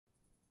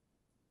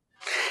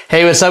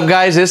Hey, what's up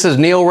guys? This is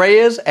Neal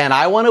Reyes and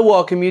I want to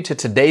welcome you to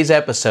today's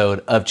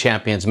episode of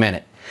Champions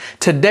Minute.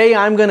 Today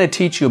I'm going to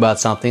teach you about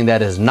something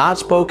that is not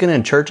spoken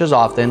in churches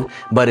often,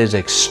 but is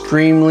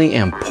extremely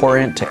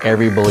important to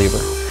every believer.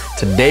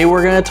 Today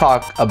we're going to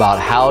talk about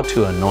how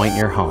to anoint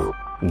your home.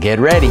 Get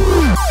ready.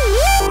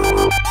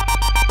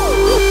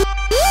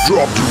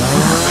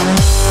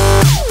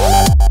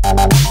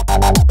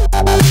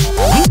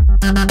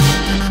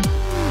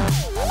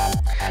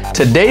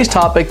 Today's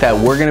topic that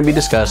we're going to be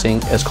discussing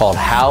is called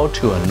How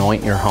to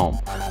Anoint Your Home.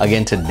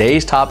 Again,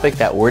 today's topic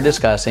that we're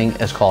discussing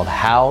is called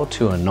How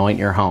to Anoint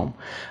Your Home.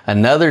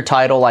 Another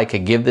title I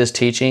could give this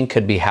teaching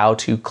could be How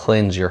to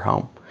Cleanse Your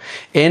Home.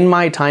 In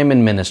my time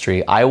in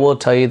ministry, I will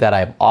tell you that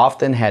I've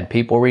often had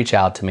people reach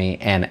out to me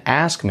and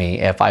ask me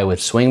if I would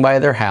swing by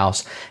their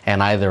house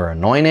and either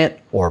anoint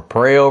it or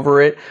pray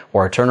over it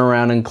or turn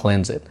around and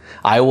cleanse it.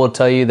 I will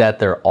tell you that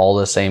they're all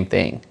the same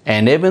thing.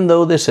 And even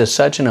though this is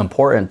such an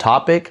important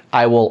topic,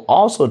 I will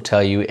also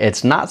tell you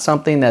it's not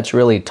something that's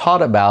really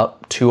taught about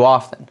too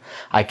often.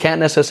 I can't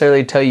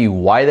necessarily tell you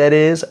why that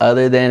is,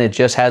 other than it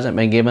just hasn't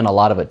been given a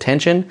lot of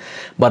attention.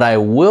 But I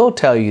will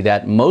tell you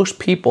that most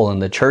people in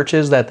the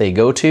churches that they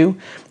go to,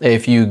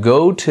 if you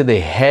go to the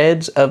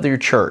heads of your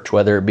church,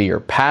 whether it be your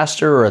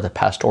pastor or the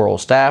pastoral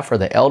staff or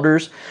the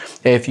elders,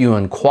 if you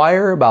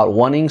inquire about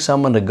wanting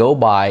someone to go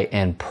by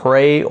and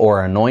pray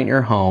or anoint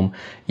your home,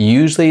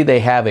 usually they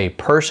have a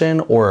person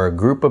or a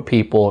group of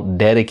people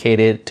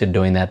dedicated to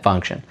doing that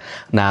function.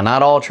 Now,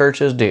 not all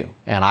churches do.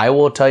 And I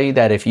will tell you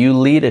that if you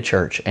lead a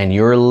church and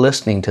you're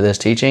listening to this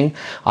teaching,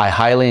 I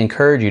highly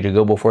encourage you to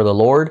go before the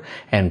Lord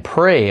and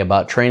pray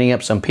about training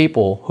up some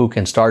people who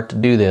can start to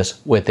do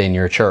this within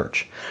your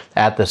church.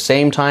 At the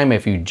same time,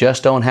 if you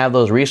just don't have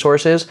those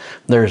resources,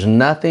 there's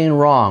nothing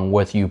wrong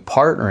with you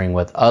partnering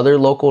with other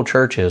local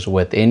churches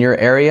within your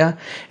area.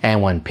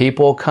 And when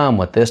people come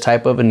with this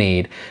type of a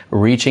need,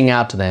 reaching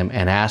out to them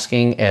and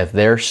asking if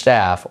their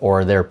staff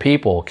or their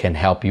people can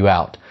help you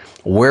out.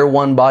 We're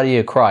one body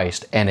of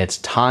Christ, and it's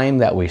time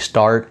that we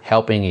start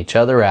helping each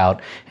other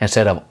out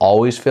instead of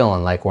always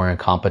feeling like we're in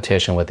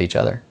competition with each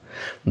other.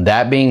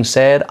 That being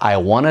said, I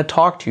want to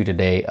talk to you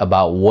today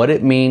about what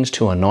it means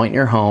to anoint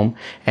your home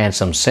and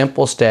some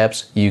simple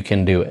steps you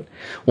can do it.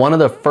 One of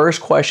the first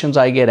questions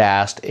I get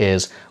asked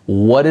is,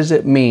 what does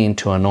it mean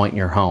to anoint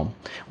your home?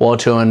 Well,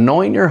 to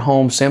anoint your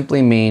home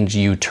simply means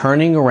you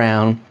turning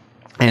around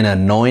and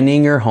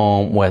anointing your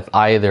home with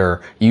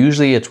either,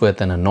 usually it's with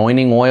an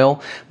anointing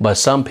oil, but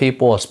some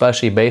people,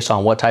 especially based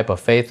on what type of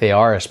faith they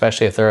are,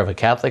 especially if they're of a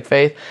Catholic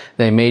faith,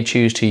 they may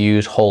choose to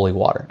use holy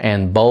water,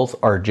 and both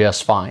are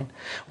just fine.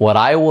 What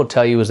I will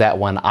tell you is that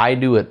when I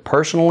do it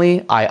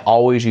personally, I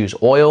always use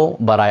oil,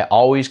 but I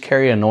always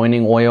carry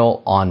anointing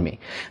oil on me.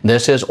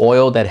 This is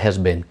oil that has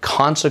been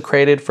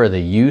consecrated for the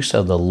use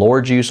of the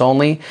Lord's use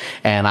only,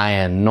 and I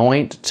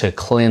anoint to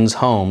cleanse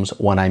homes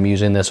when I'm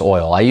using this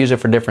oil. I use it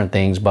for different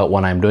things, but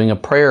when I'm doing a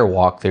prayer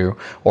walkthrough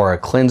or a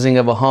cleansing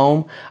of a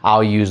home,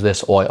 I'll use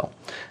this oil.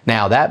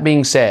 Now, that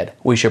being said,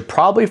 we should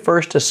probably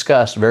first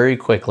discuss very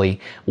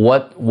quickly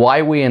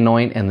why we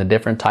anoint and the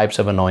different types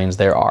of anointings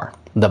there are.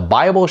 The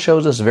Bible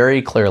shows us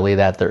very clearly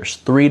that there's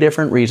 3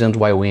 different reasons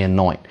why we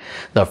anoint.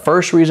 The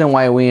first reason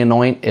why we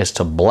anoint is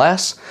to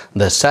bless,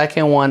 the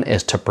second one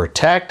is to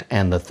protect,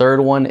 and the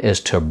third one is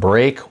to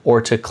break or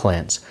to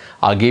cleanse.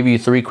 I'll give you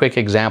 3 quick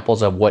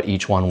examples of what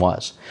each one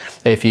was.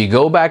 If you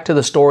go back to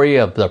the story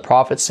of the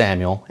prophet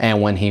Samuel,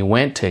 and when he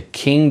went to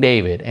King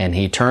David and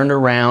he turned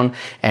around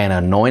and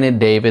anointed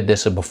David,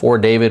 this is before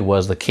David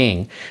was the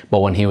king, but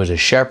when he was a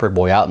shepherd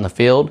boy out in the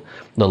field,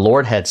 the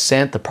Lord had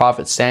sent the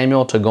prophet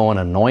Samuel to go and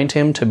anoint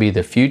him to be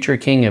the future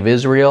king of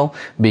Israel,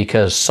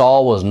 because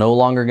Saul was no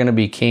longer going to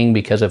be king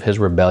because of his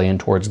rebellion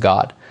towards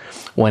God.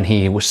 When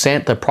he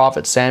sent the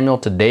prophet Samuel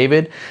to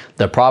David,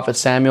 the prophet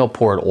Samuel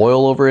poured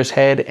oil over his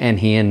head and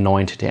he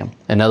anointed him.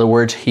 In other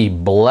words, he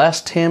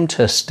blessed him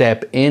to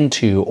step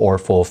into or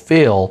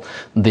fulfill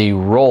the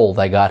role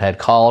that God had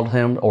called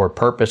him, or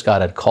purpose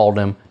God had called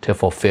him to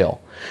fulfill.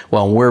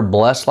 When we're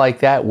blessed like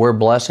that, we're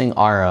blessing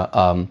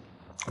our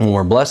when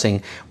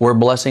we're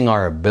blessing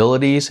our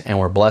abilities and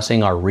we're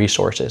blessing our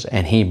resources,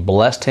 and he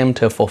blessed him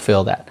to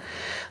fulfill that.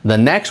 The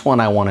next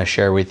one I want to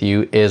share with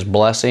you is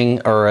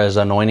blessing, or as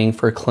anointing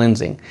for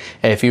cleansing.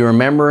 If you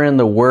remember in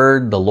the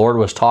Word, the Lord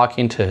was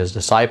talking to his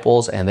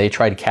disciples and they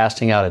tried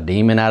casting out a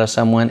demon out of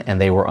someone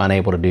and they were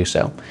unable to do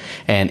so.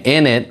 And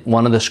in it,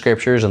 one of the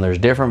scriptures, and there's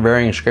different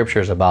varying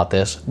scriptures about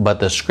this, but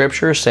the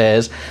scripture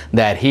says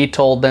that he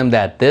told them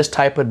that this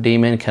type of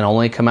demon can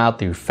only come out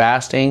through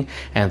fasting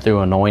and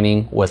through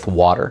anointing with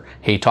water.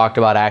 He talked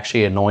about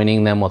actually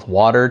anointing them with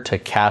water to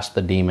cast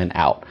the demon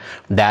out.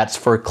 That's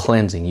for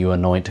cleansing. You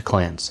anoint to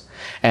cleanse.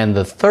 And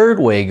the third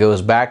way goes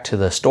back to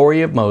the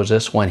story of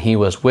Moses when he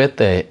was with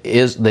the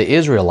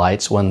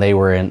Israelites, when they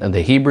were in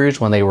the Hebrews,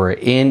 when they were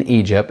in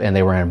Egypt and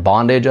they were in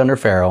bondage under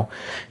Pharaoh.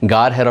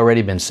 God had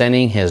already been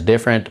sending his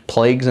different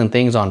plagues and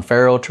things on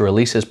Pharaoh to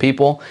release his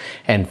people,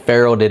 and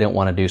Pharaoh didn't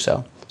want to do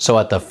so. So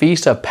at the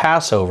Feast of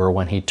Passover,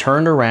 when he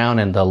turned around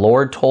and the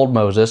Lord told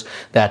Moses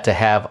that to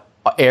have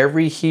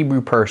every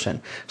Hebrew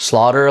person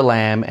slaughter a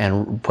lamb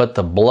and put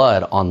the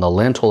blood on the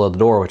lintel of the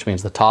door, which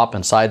means the top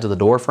and sides of the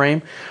door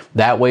frame.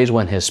 That way,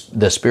 when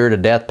the spirit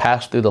of death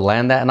passed through the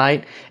land that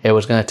night, it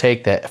was going to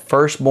take the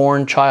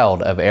firstborn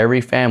child of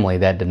every family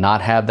that did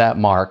not have that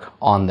mark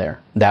on there.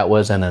 That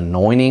was an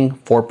anointing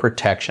for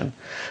protection.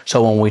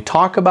 So when we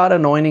talk about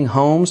anointing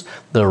homes,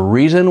 the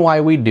reason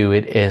why we do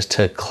it is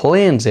to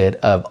cleanse it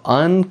of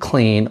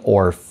unclean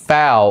or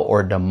foul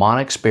or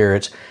demonic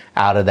spirits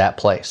out of that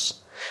place.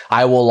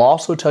 I will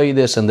also tell you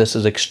this, and this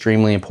is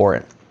extremely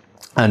important.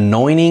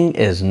 Anointing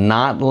is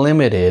not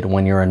limited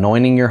when you're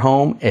anointing your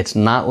home. It's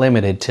not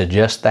limited to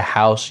just the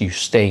house you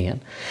stay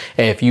in.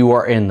 If you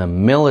are in the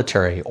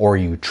military or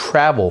you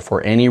travel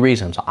for any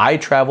reasons, I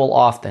travel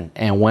often,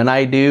 and when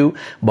I do,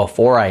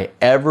 before I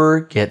ever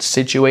get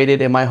situated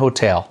in my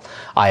hotel,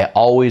 I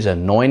always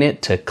anoint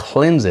it to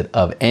cleanse it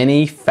of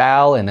any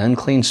foul and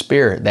unclean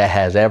spirit that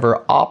has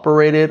ever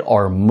operated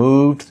or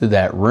moved through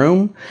that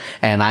room.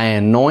 And I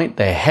anoint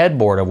the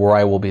headboard of where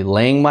I will be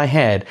laying my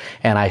head,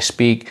 and I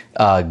speak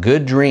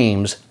good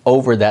dreams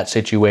over that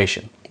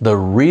situation. The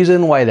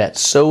reason why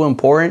that's so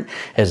important,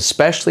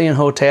 especially in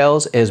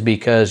hotels, is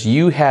because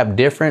you have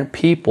different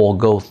people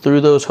go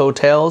through those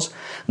hotels.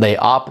 They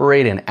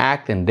operate and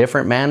act in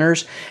different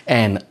manners,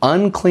 and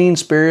unclean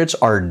spirits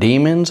or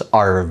demons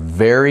are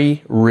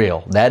very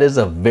real. That is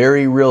a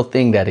very real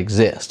thing that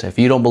exists. If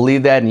you don't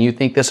believe that and you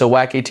think this is a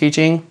wacky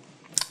teaching,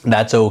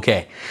 that's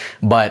okay.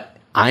 But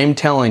I'm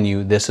telling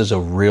you, this is a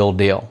real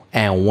deal.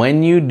 And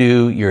when you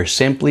do, you're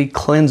simply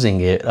cleansing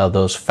it of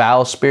those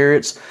foul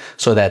spirits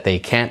so that they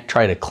can't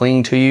try to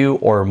cling to you,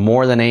 or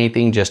more than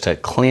anything, just to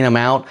clean them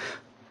out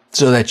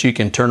so that you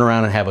can turn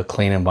around and have a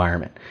clean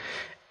environment.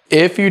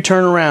 If you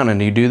turn around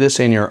and you do this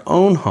in your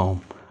own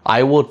home,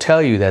 I will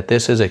tell you that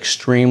this is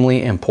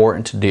extremely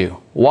important to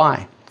do.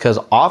 Why? Because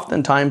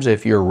oftentimes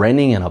if you're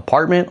renting an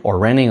apartment or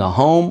renting a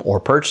home or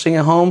purchasing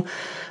a home,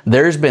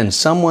 there's been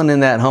someone in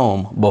that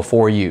home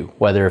before you,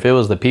 whether if it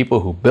was the people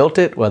who built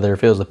it, whether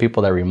if it was the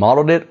people that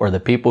remodeled it, or the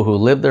people who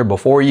lived there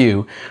before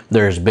you,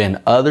 there's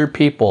been other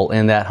people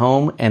in that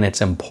home, and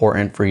it's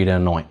important for you to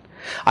anoint.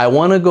 I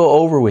want to go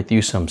over with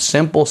you some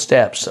simple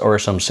steps or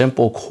some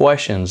simple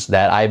questions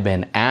that I've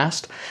been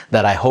asked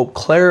that I hope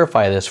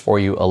clarify this for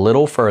you a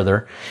little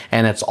further,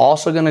 and it's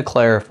also going to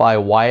clarify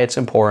why it's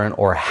important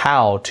or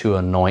how to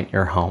anoint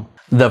your home.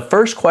 The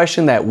first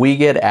question that we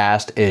get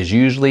asked is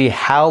usually,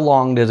 how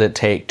long does it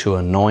take to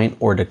anoint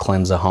or to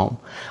cleanse a home?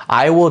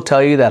 I will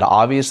tell you that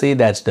obviously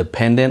that's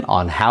dependent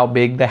on how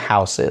big the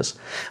house is.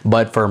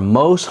 But for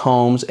most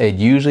homes, it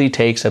usually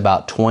takes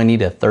about 20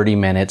 to 30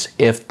 minutes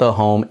if the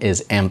home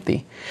is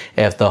empty.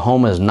 If the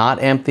home is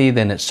not empty,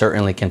 then it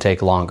certainly can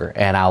take longer,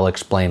 and I'll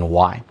explain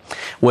why.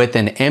 With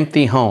an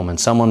empty home, and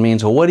someone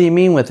means, well, what do you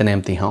mean with an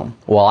empty home?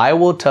 Well, I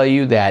will tell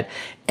you that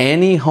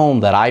any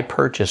home that I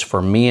purchase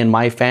for me and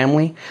my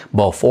family,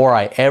 before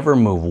I ever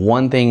move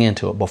one thing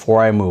into it,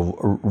 before I move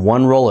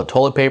one roll of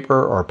toilet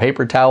paper or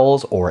paper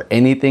towels or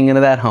anything into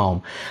that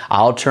home,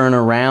 I'll turn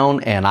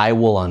around and I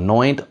will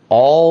anoint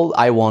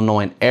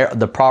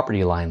the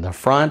property line, the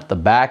front, the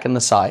back, and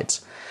the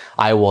sides.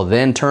 I will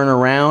then turn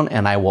around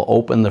and I will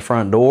open the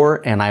front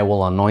door and I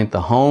will anoint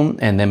the home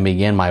and then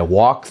begin my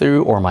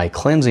walkthrough or my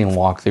cleansing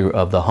walkthrough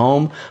of the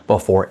home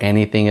before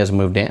anything is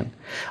moved in.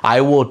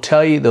 I will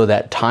tell you though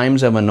that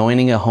times of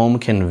anointing a home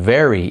can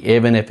vary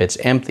even if it's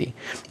empty,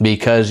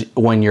 because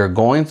when you're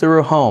going through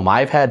a home,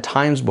 I've had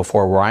times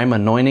before where I'm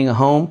anointing a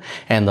home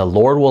and the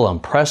Lord will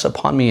impress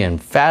upon me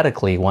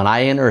emphatically when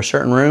I enter a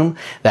certain room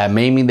that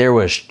maybe there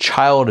was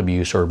child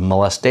abuse or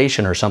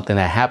molestation or something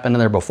that happened in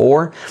there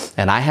before,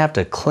 and I have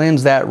to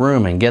cleanse that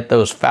room and get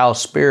those foul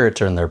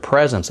spirits or in their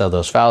presence of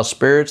those foul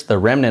spirits, the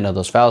remnant of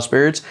those foul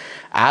spirits,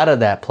 out of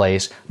that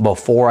place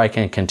before I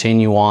can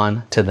continue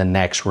on to the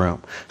next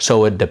room.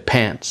 So it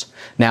depends.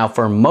 Now,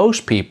 for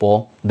most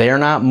people, they're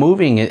not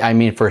moving it. I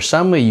mean, for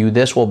some of you,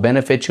 this will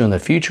benefit you in the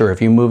future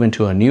if you move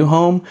into a new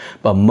home,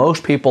 but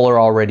most people are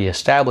already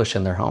established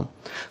in their home.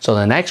 So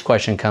the next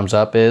question comes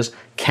up is,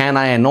 can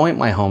I anoint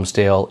my home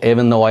still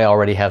even though I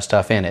already have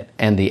stuff in it?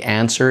 And the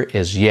answer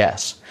is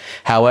yes.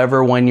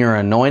 However, when you're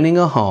anointing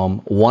a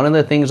home, one of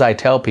the things I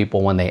tell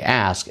people when they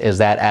ask is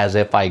that as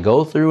if I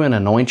go through and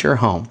anoint your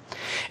home,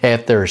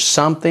 if there's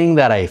something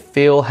that I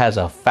feel has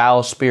a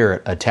foul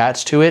spirit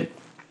attached to it,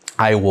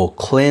 I will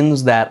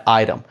cleanse that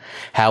item.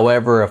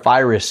 However, if I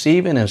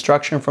receive an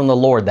instruction from the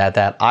Lord that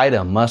that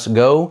item must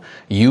go,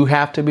 you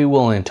have to be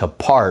willing to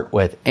part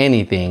with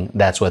anything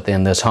that's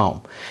within this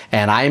home.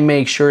 And I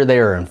make sure they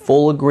are in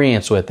full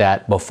agreement with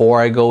that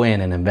before I go in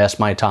and invest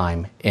my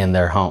time in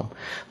their home.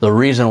 The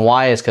reason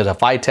why is because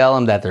if I tell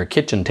them that their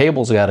kitchen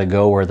table's got to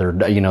go, or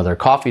their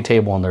coffee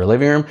table in their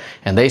living room,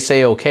 and they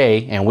say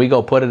okay, and we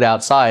go put it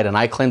outside and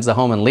I cleanse the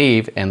home and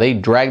leave, and they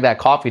drag that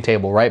coffee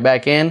table right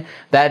back in,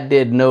 that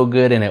did no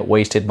good and it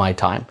wasted my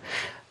time.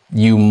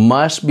 You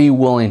must be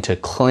willing to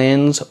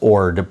cleanse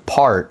or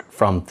depart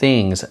from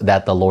things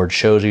that the Lord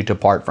shows you to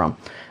part from.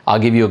 I'll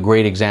give you a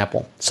great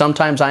example.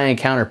 Sometimes I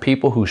encounter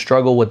people who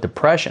struggle with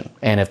depression.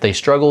 And if they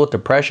struggle with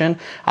depression,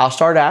 I'll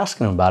start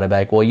asking them about it.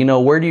 Like,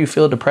 well, where do you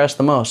feel depressed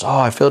the most? Oh,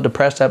 I feel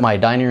depressed at my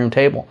dining room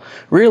table.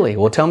 Really?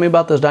 Well, tell me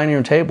about this dining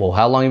room table.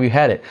 How long have you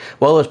had it?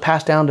 Well, it was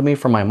passed down to me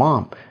from my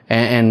mom.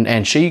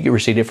 And she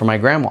received it from my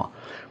grandma.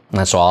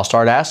 And so I'll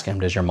start asking,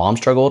 does your mom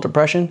struggle with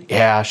depression?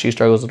 Yeah, she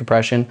struggles with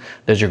depression.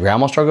 Does your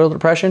grandma struggle with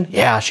depression?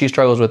 Yeah, she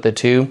struggles with it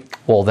too.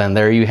 Well, then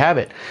there you have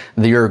it.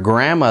 Your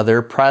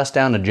grandmother passed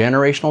down a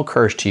generational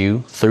curse to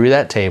you through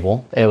that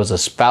table. It was a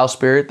foul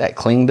spirit that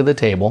clung to the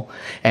table.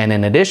 And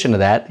in addition to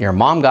that, your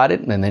mom got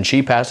it and then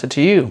she passed it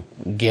to you.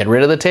 Get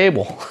rid of the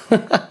table.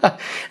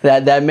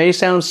 That may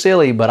sound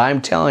silly, but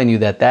I'm telling you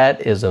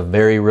that is a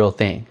very real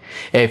thing.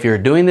 If you're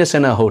doing this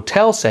in a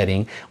hotel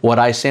setting, what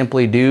I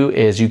simply do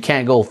is you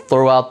can't go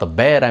throw out the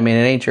bed. I mean,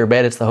 it ain't your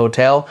bed, it's the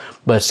hotel.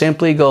 But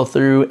simply go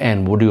through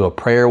and we'll do a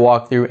prayer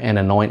walkthrough and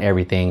anoint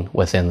everything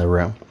within the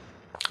room.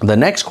 The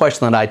next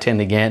question that I tend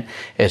to get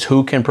is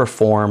who can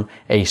perform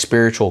a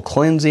spiritual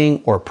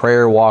cleansing or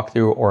prayer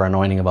walkthrough or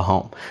anointing of a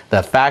home?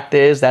 The fact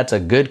is that's a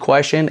good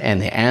question,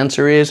 and the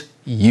answer is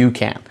you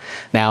can.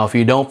 Now, if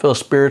you don't feel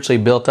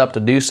spiritually built up to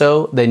do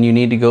so, then you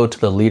need to go to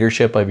the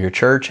leadership of your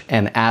church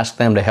and ask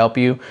them to help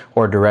you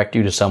or direct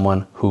you to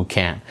someone who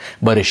can.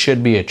 But it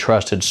should be a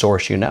trusted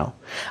source you know.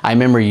 I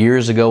remember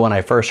years ago when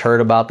I first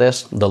heard about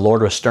this, the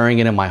Lord was stirring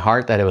it in my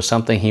heart that it was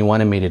something He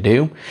wanted me to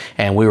do.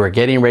 And we were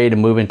getting ready to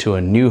move into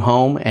a new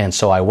home. And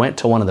so I went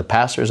to one of the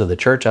pastors of the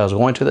church I was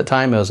going to at the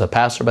time. It was a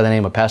pastor by the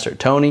name of Pastor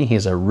Tony.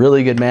 He's a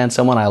really good man,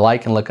 someone I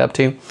like and look up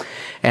to.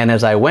 And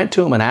as I went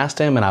to him and asked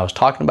him and I was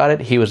talking about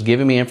it, he was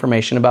giving me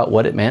information about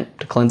what it meant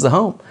to cleanse the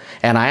home.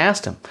 And I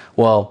asked him,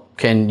 well,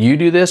 can you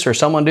do this or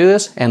someone do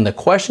this? And the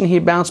question he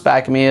bounced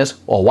back at me is,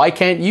 well, why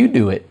can't you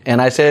do it? And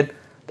I said,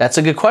 that's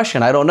a good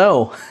question. I don't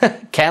know.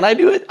 Can I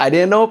do it? I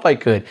didn't know if I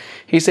could.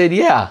 He said,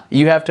 yeah,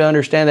 you have to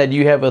understand that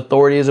you have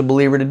authority as a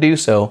believer to do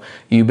so.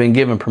 You've been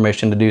given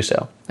permission to do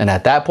so. And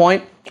at that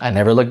point, I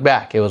never looked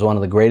back. It was one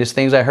of the greatest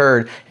things I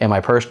heard in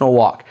my personal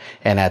walk.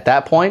 And at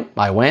that point,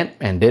 I went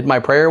and did my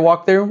prayer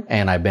walkthrough,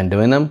 and I've been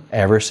doing them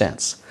ever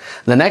since.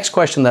 The next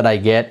question that I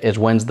get is,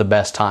 when's the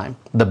best time?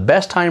 The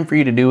best time for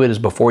you to do it is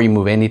before you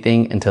move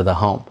anything into the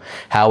home.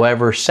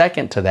 However,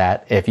 second to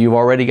that, if you've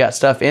already got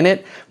stuff in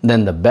it,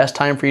 then the best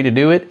time for you to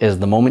do it is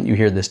the moment you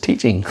hear this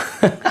teaching.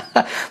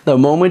 The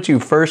moment you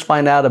first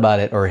find out about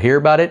it or hear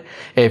about it.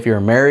 If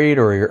you're married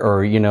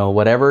or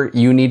whatever,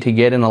 you need to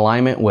get in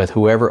alignment with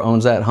whoever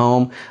owns that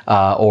home.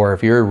 Or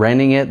if you're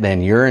renting it,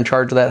 then you're in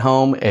charge of that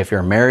home. If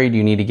you're married,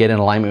 you need to get in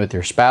alignment with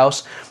your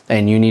spouse,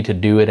 and you need to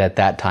do it at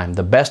that time.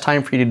 The best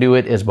time for you to do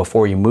it is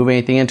before you move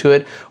anything into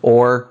it,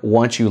 or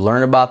once you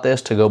learn about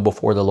this, to go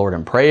before the Lord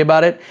and pray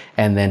about it,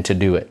 and then to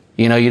do it.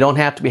 You don't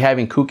have to be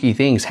having kooky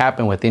things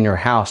happen within your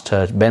house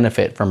to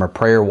benefit from a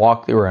prayer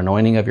walkthrough or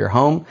anointing of your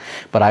home.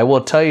 But I will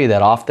tell you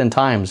that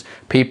oftentimes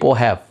people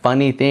have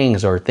funny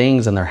things or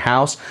things in their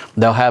house.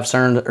 They'll have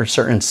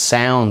certain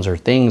sounds or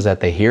things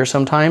that they hear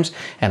sometimes.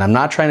 And I'm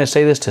not trying to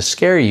say this to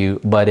scare you,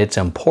 but it's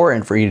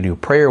important for you to do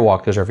prayer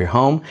walkthroughs of your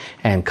home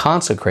and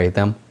consecrate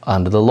them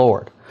unto the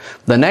Lord.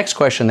 The next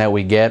question that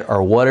we get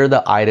are, what are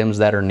the items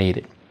that are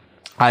needed?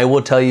 I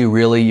will tell you,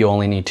 really, you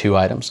only need 2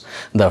 items.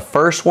 The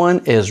first one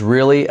is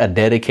really a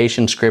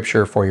dedication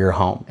scripture for your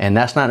home. And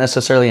that's not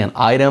necessarily an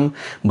item,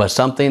 but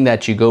something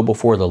that you go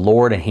before the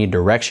Lord and He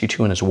directs you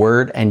to in His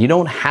Word. And you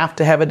don't have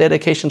to have a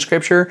dedication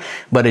scripture,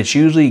 but it's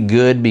usually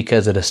good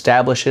because it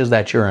establishes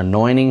that you're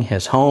anointing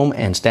His home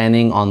and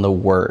standing on the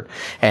Word.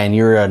 And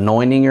you're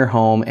anointing your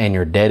home and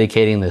you're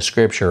dedicating the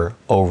scripture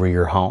over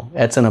your home.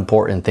 That's an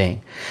important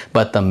thing.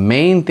 But the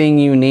main thing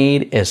you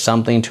need is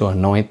something to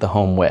anoint the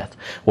home with,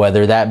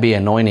 whether that be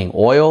anointing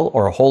oil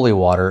or holy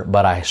water,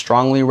 but I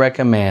strongly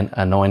recommend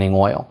anointing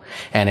oil.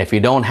 And if you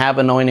don't have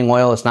anointing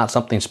oil, it's not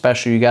something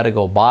special you got to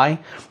go buy.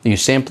 You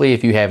simply,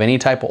 if you have any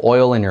type of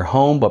oil in your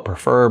home, but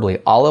preferably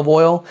olive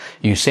oil,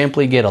 you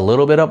simply get a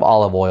little bit of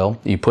olive oil,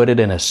 you put it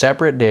in a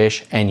separate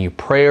dish, and you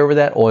pray over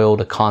that oil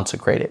to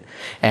consecrate it.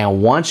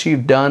 And once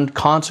you've done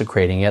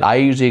consecrating it, I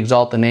usually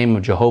exalt the name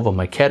of Jehovah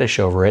Makedesh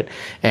over it,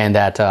 and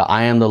that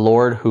I am the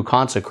Lord who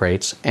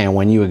consecrates. And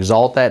when you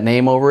exalt that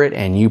name over it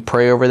and you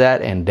pray over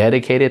that and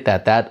dedicate it,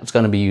 that's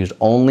going to be used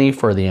only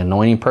for the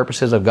anointing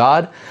purposes of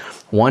God.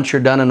 Once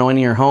you're done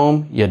anointing your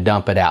home, you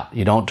dump it out.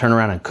 You don't turn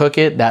around and cook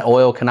it. That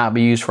oil cannot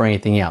be used for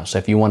anything else.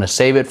 If you want to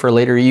save it for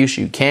later use,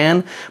 you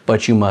can,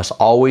 but you must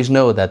always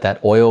know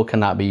that oil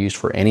cannot be used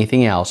for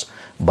anything else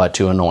but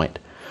to anoint.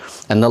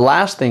 And the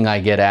last thing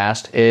I get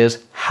asked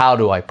is, how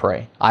do I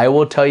pray? I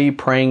will tell you,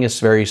 praying is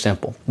very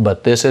simple,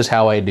 but this is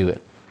how I do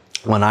it.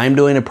 When I'm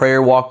doing a prayer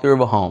walkthrough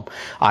of a home,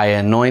 I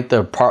anoint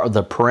the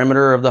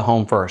perimeter of the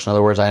home first. In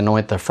other words, I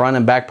anoint the front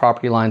and back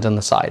property lines on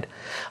the side.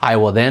 I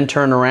will then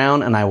turn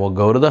around and I will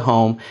go to the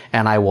home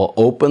and I will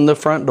open the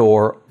front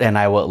door and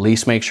I will at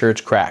least make sure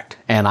it's cracked.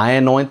 And I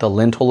anoint the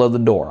lintel of the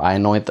door. I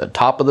anoint the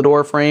top of the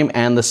door frame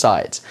and the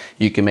sides.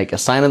 You can make a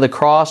sign of the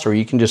cross or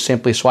you can just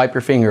simply swipe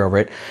your finger over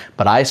it.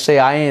 But I say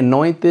I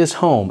anoint this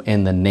home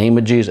in the name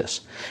of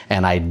Jesus.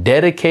 And I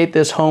dedicate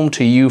this home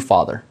to you,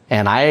 Father.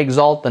 And I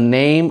exalt the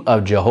name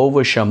of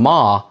Jehovah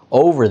Shammah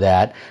over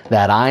that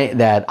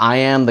I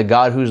am the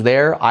God who's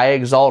there. I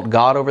exalt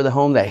God over the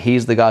home, that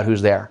He's the God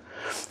who's there.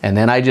 And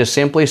then I just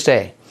simply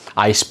say,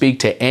 I speak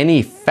to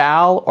any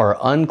foul or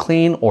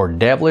unclean or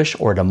devilish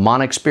or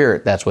demonic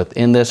spirit that's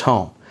within this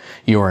home.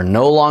 You are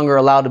no longer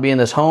allowed to be in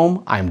this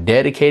home. I'm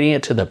dedicating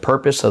it to the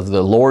purpose of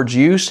the Lord's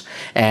use,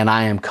 and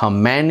I am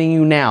commanding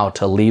you now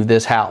to leave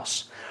this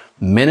house.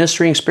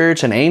 Ministering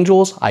spirits and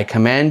angels, I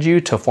command you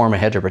to form a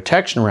hedge of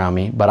protection around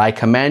me, but I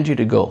command you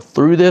to go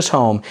through this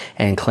home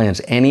and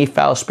cleanse any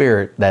foul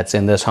spirit that's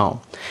in this home.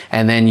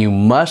 And then you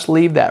must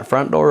leave that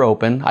front door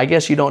open. I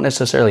guess you don't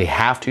necessarily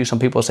have to. Some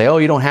people say, oh,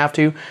 you don't have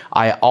to.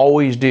 I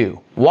always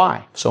do.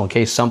 Why? So in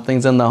case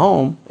something's in the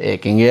home,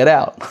 it can get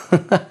out.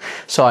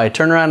 So I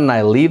turn around and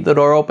I leave the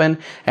door open,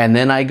 and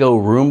then I go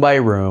room by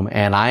room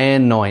and I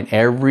anoint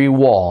every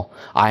wall.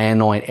 I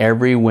anoint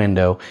every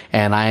window,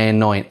 and I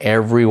anoint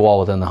every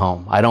wall within the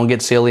home. I don't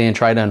get silly and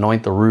try to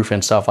anoint the roof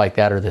and stuff like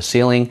that or the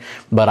ceiling,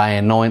 but I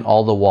anoint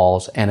all the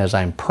walls. And as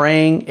I'm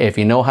praying, if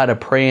you know how to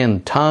pray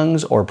in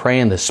tongues or pray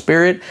in the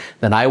Spirit,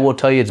 then I will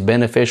tell you it's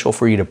beneficial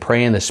for you to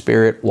pray in the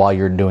Spirit while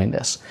you're doing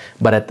this.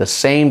 But at the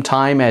same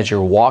time as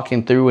you're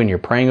walking through and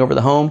you're praying over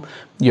the home,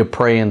 you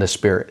pray in the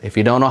Spirit. If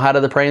you don't know how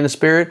to pray in the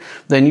Spirit,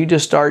 then you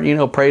just start,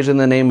 praising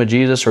the name of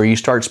Jesus, or you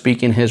start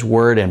speaking His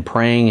word and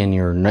praying in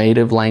your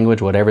native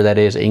language, whatever that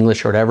is,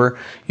 English or whatever,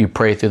 you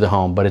pray through the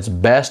home. But it's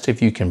best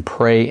if you can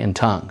pray in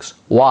tongues.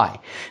 Why?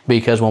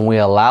 Because when we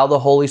allow the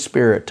Holy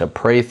Spirit to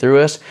pray through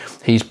us,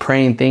 He's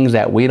praying things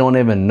that we don't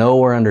even know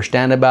or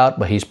understand about,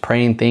 but He's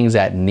praying things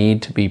that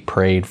need to be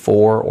prayed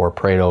for or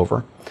prayed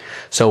over.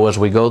 So as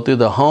we go through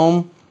the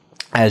home,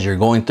 as you're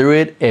going through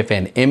it, if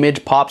an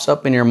image pops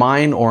up in your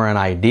mind or an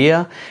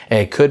idea,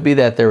 it could be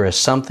that there is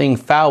something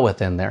foul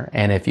within there.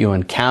 And if you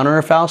encounter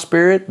a foul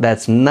spirit,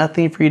 that's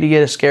nothing for you to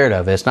get scared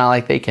of. It's not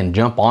like they can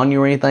jump on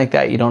you or anything like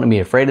that. You don't need to be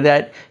afraid of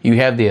that. You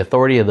have the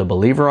authority of the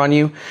believer on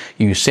you.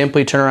 You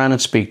simply turn around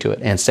and speak to it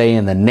and say,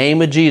 in the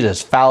name of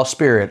Jesus, foul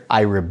spirit,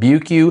 I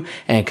rebuke you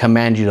and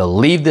command you to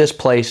leave this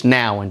place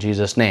now in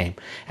Jesus' name.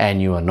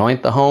 And you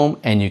anoint the home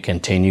and you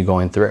continue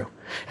going through.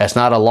 It's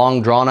not a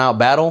long drawn out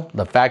battle.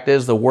 The fact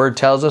is, the word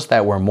tells us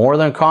that we're more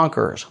than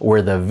conquerors.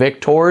 We're the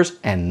victors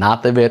and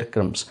not the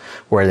victims.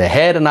 We're the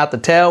head and not the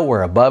tail.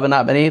 We're above and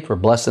not beneath. We're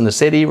blessed in the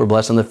city. We're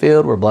blessed in the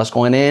field. We're blessed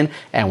going in,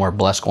 and we're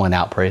blessed going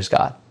out. Praise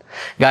God.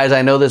 Guys,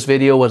 I know this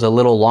video was a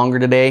little longer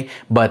today,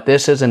 but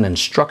this is an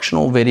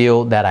instructional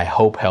video that I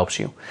hope helps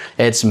you.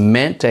 It's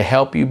meant to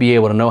help you be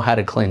able to know how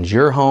to cleanse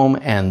your home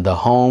and the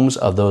homes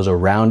of those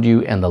around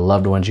you and the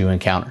loved ones you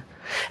encounter.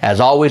 As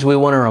always, we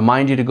want to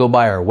remind you to go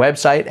by our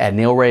website at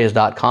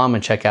nealreyes.com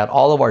and check out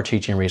all of our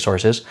teaching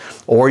resources,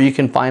 or you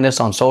can find us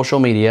on social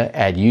media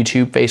at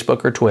YouTube,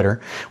 Facebook, or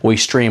Twitter. We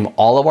stream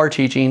all of our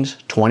teachings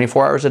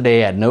 24 hours a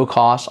day at no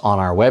cost on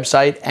our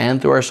website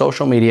and through our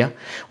social media.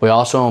 We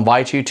also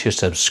invite you to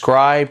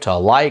subscribe, to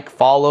like,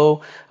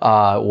 follow,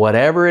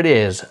 whatever it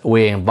is.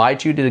 We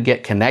invite you to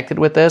get connected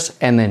with us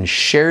and then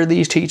share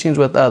these teachings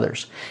with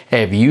others.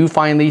 If you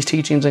find these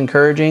teachings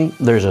encouraging,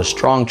 there's a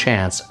strong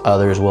chance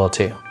others will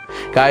too.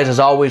 Guys, as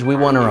always, we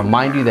want to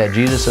remind you that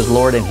Jesus is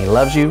Lord and He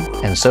loves you,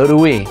 and so do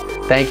we.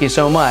 Thank you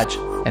so much,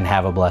 and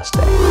have a blessed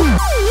day.